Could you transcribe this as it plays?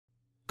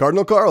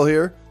Cardinal Carl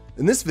here.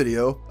 In this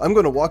video, I'm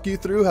going to walk you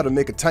through how to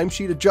make a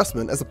timesheet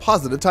adjustment as a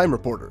positive time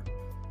reporter.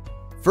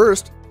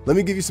 First, let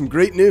me give you some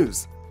great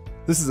news.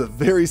 This is a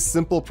very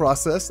simple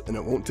process and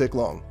it won't take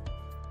long.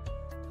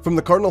 From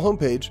the Cardinal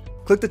homepage,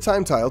 click the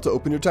time tile to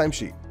open your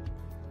timesheet.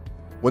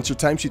 Once your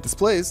timesheet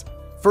displays,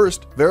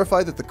 first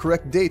verify that the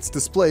correct dates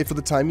display for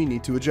the time you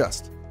need to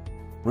adjust.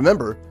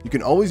 Remember, you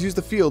can always use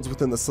the fields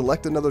within the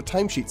Select Another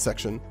Timesheet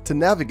section to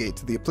navigate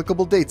to the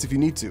applicable dates if you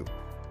need to.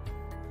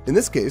 In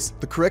this case,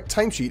 the correct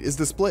timesheet is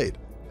displayed,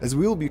 as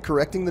we will be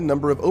correcting the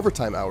number of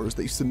overtime hours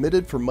that you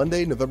submitted for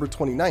Monday, November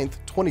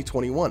 29th,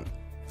 2021,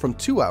 from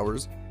 2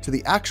 hours to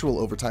the actual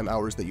overtime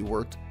hours that you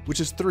worked, which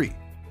is 3.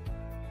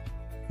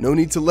 No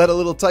need to let a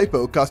little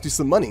typo cost you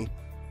some money.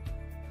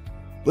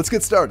 Let's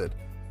get started.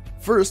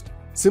 First,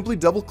 simply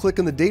double-click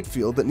on the date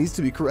field that needs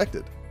to be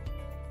corrected.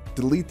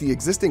 Delete the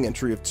existing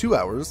entry of 2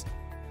 hours,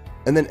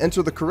 and then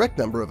enter the correct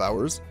number of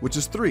hours, which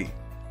is 3.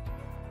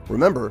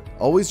 Remember,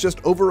 always just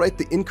overwrite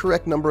the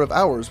incorrect number of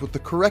hours with the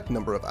correct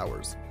number of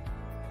hours.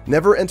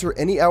 Never enter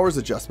any hours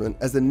adjustment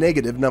as a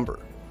negative number.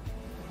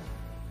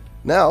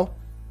 Now,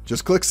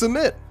 just click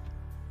Submit.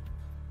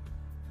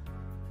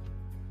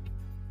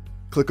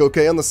 Click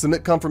OK on the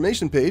Submit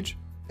confirmation page,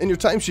 and your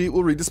timesheet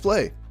will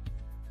redisplay.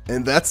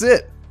 And that's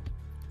it!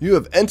 You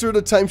have entered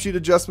a timesheet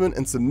adjustment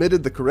and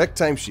submitted the correct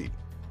timesheet.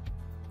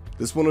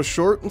 This one was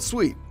short and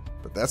sweet,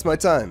 but that's my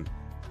time.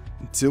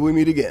 Until we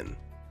meet again.